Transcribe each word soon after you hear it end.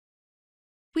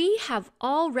We have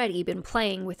already been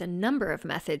playing with a number of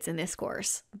methods in this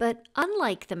course, but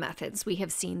unlike the methods we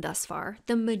have seen thus far,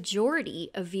 the majority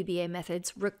of VBA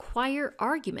methods require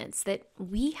arguments that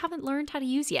we haven't learned how to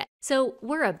use yet. So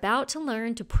we're about to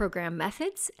learn to program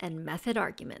methods and method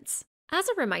arguments. As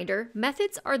a reminder,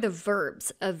 methods are the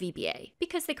verbs of VBA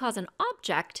because they cause an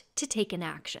object to take an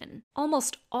action.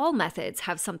 Almost all methods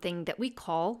have something that we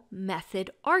call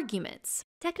method arguments.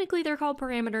 Technically, they're called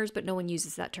parameters, but no one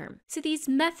uses that term. So these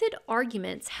method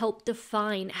arguments help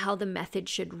define how the method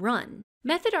should run.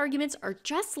 Method arguments are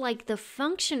just like the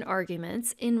function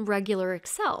arguments in regular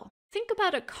Excel. Think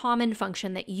about a common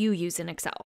function that you use in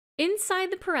Excel.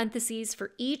 Inside the parentheses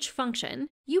for each function,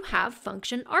 you have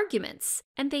function arguments,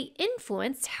 and they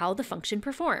influence how the function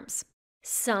performs.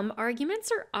 Some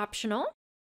arguments are optional,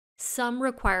 some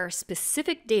require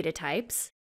specific data types,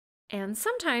 and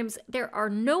sometimes there are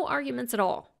no arguments at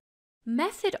all.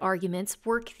 Method arguments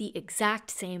work the exact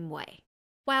same way.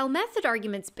 While method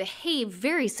arguments behave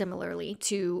very similarly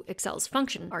to Excel's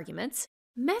function arguments,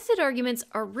 method arguments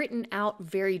are written out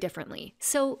very differently,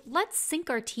 so let's sink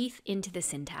our teeth into the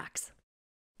syntax.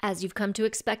 As you've come to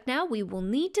expect now, we will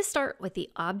need to start with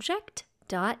the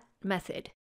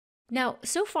Object.Method. Now,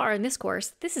 so far in this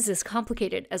course, this is as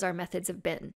complicated as our methods have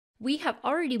been. We have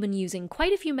already been using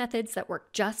quite a few methods that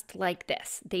work just like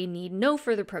this. They need no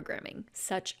further programming,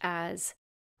 such as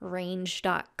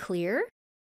Range.Clear,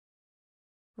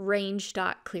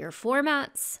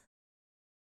 Range.ClearFormats,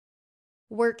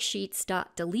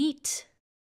 Worksheets.Delete,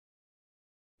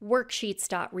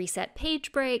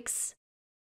 Worksheets.ResetPageBreaks,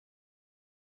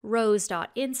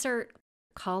 Rows.Insert,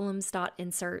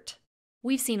 Columns.Insert.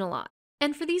 We've seen a lot.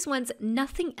 And for these ones,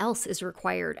 nothing else is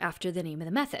required after the name of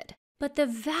the method. But the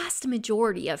vast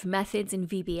majority of methods in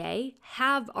VBA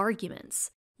have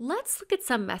arguments. Let's look at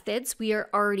some methods we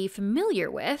are already familiar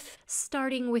with,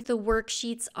 starting with the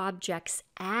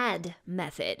Worksheets.Add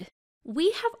method.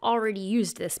 We have already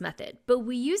used this method, but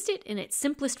we used it in its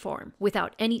simplest form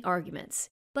without any arguments.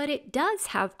 But it does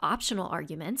have optional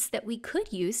arguments that we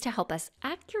could use to help us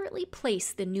accurately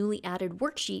place the newly added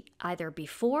worksheet either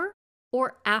before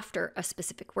or after a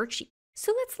specific worksheet.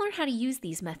 So let's learn how to use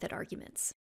these method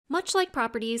arguments. Much like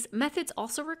properties, methods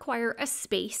also require a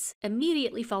space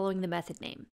immediately following the method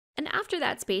name. And after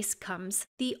that space comes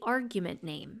the argument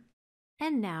name.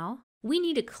 And now, we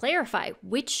need to clarify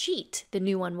which sheet the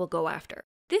new one will go after.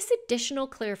 This additional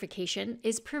clarification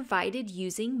is provided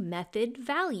using method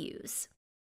values.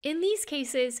 In these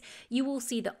cases, you will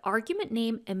see the argument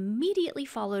name immediately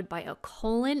followed by a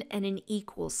colon and an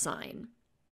equal sign.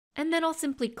 And then I'll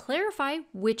simply clarify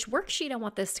which worksheet I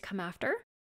want this to come after.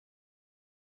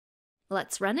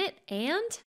 Let's run it,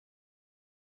 and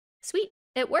sweet,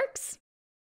 it works.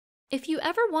 If you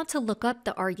ever want to look up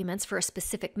the arguments for a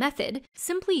specific method,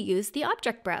 simply use the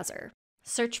object browser.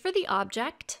 Search for the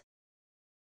object,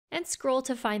 and scroll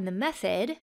to find the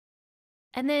method,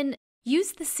 and then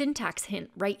use the syntax hint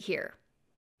right here.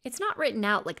 It's not written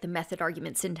out like the method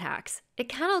argument syntax. It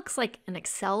kind of looks like an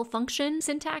Excel function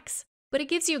syntax, but it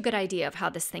gives you a good idea of how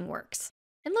this thing works.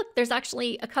 And look, there's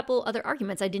actually a couple other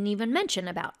arguments I didn't even mention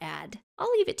about add.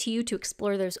 I'll leave it to you to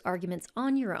explore those arguments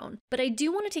on your own, but I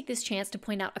do want to take this chance to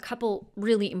point out a couple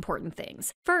really important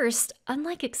things. First,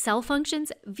 unlike Excel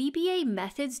functions, VBA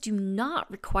methods do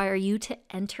not require you to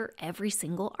enter every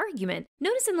single argument.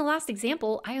 Notice in the last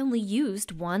example, I only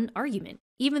used one argument,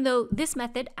 even though this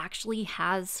method actually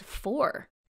has 4.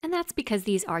 And that's because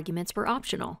these arguments were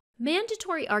optional.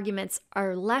 Mandatory arguments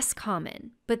are less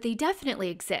common, but they definitely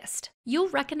exist. You'll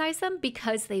recognize them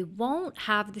because they won't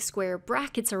have the square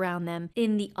brackets around them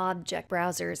in the object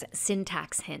browser's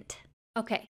syntax hint.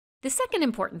 Okay, the second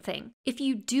important thing, if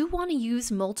you do want to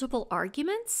use multiple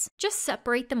arguments, just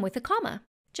separate them with a comma,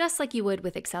 just like you would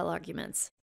with Excel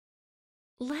arguments.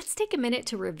 Let's take a minute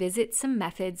to revisit some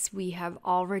methods we have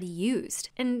already used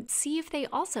and see if they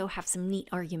also have some neat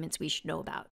arguments we should know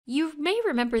about. You may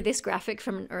remember this graphic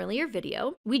from an earlier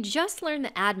video. We just learned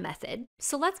the add method,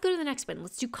 so let's go to the next one.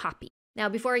 Let's do copy. Now,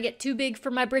 before I get too big for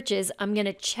my britches, I'm going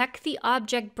to check the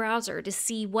object browser to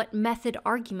see what method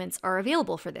arguments are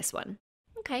available for this one.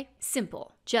 Okay,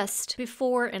 simple, just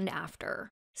before and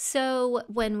after. So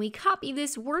when we copy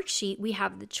this worksheet, we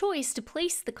have the choice to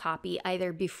place the copy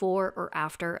either before or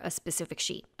after a specific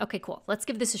sheet. Okay, cool. Let's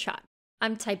give this a shot.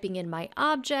 I'm typing in my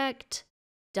object.method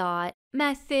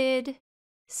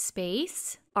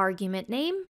space argument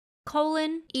name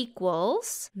colon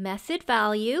equals method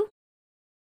value.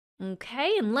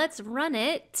 Okay, and let's run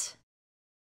it.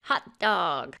 Hot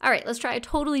dog. All right, let's try a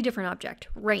totally different object,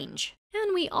 range.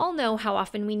 And we all know how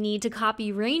often we need to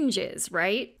copy ranges,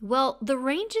 right? Well, the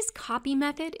Range.Copy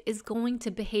method is going to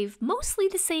behave mostly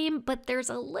the same, but there's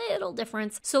a little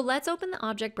difference. So let's open the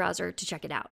object browser to check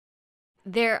it out.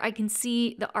 There I can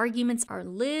see the arguments are a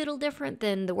little different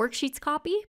than the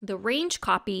Worksheets.Copy. The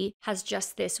Range.Copy has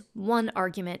just this one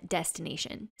argument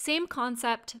destination. Same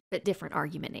concept, but different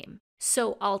argument name.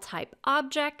 So I'll type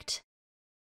Object.Method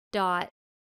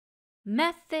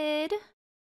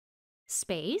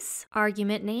space,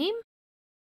 argument name,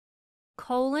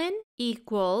 colon,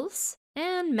 equals,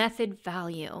 and method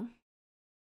value.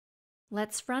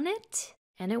 Let's run it,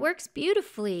 and it works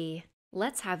beautifully.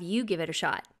 Let's have you give it a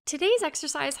shot. Today's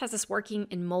exercise has us working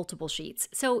in multiple sheets,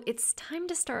 so it's time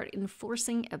to start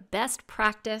enforcing a best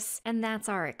practice, and that's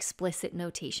our explicit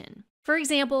notation. For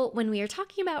example, when we are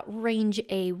talking about range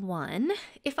A1,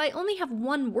 if I only have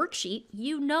one worksheet,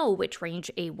 you know which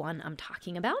range A1 I'm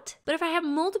talking about. But if I have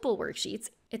multiple worksheets,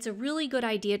 it's a really good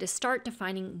idea to start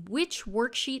defining which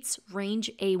worksheet's range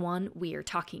A1 we are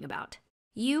talking about.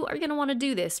 You are going to want to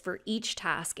do this for each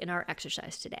task in our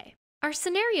exercise today. Our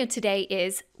scenario today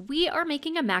is we are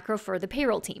making a macro for the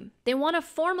payroll team. They want to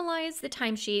formalize the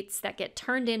timesheets that get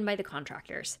turned in by the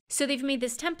contractors. So they've made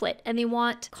this template and they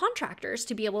want contractors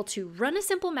to be able to run a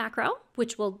simple macro,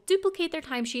 which will duplicate their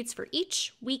timesheets for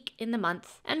each week in the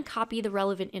month and copy the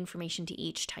relevant information to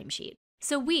each timesheet.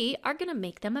 So we are going to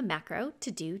make them a macro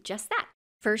to do just that.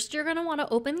 First, you're going to want to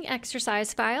open the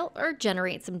exercise file or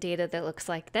generate some data that looks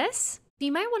like this.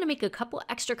 You might want to make a couple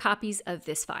extra copies of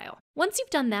this file. Once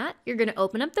you've done that, you're going to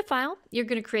open up the file, you're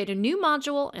going to create a new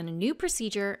module and a new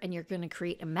procedure, and you're going to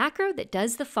create a macro that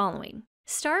does the following.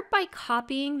 Start by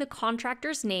copying the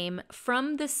contractor's name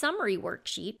from the summary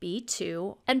worksheet,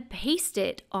 B2, and paste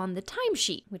it on the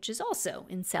timesheet, which is also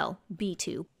in cell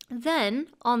B2. Then,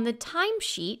 on the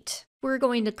timesheet, we're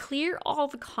going to clear all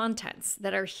the contents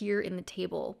that are here in the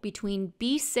table between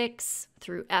B6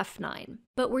 through F9.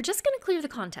 But we're just going to clear the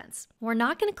contents. We're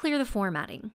not going to clear the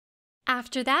formatting.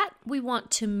 After that, we want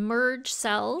to merge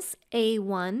cells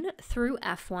A1 through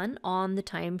F1 on the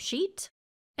timesheet.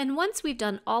 And once we've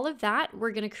done all of that,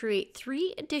 we're going to create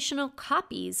 3 additional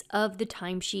copies of the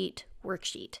timesheet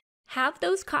worksheet. Have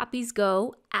those copies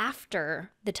go after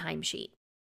the timesheet.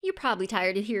 You're probably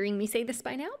tired of hearing me say this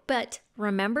by now, but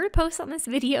remember to post on this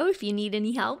video if you need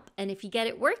any help. And if you get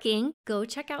it working, go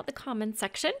check out the comments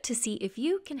section to see if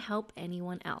you can help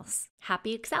anyone else.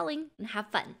 Happy excelling and have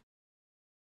fun.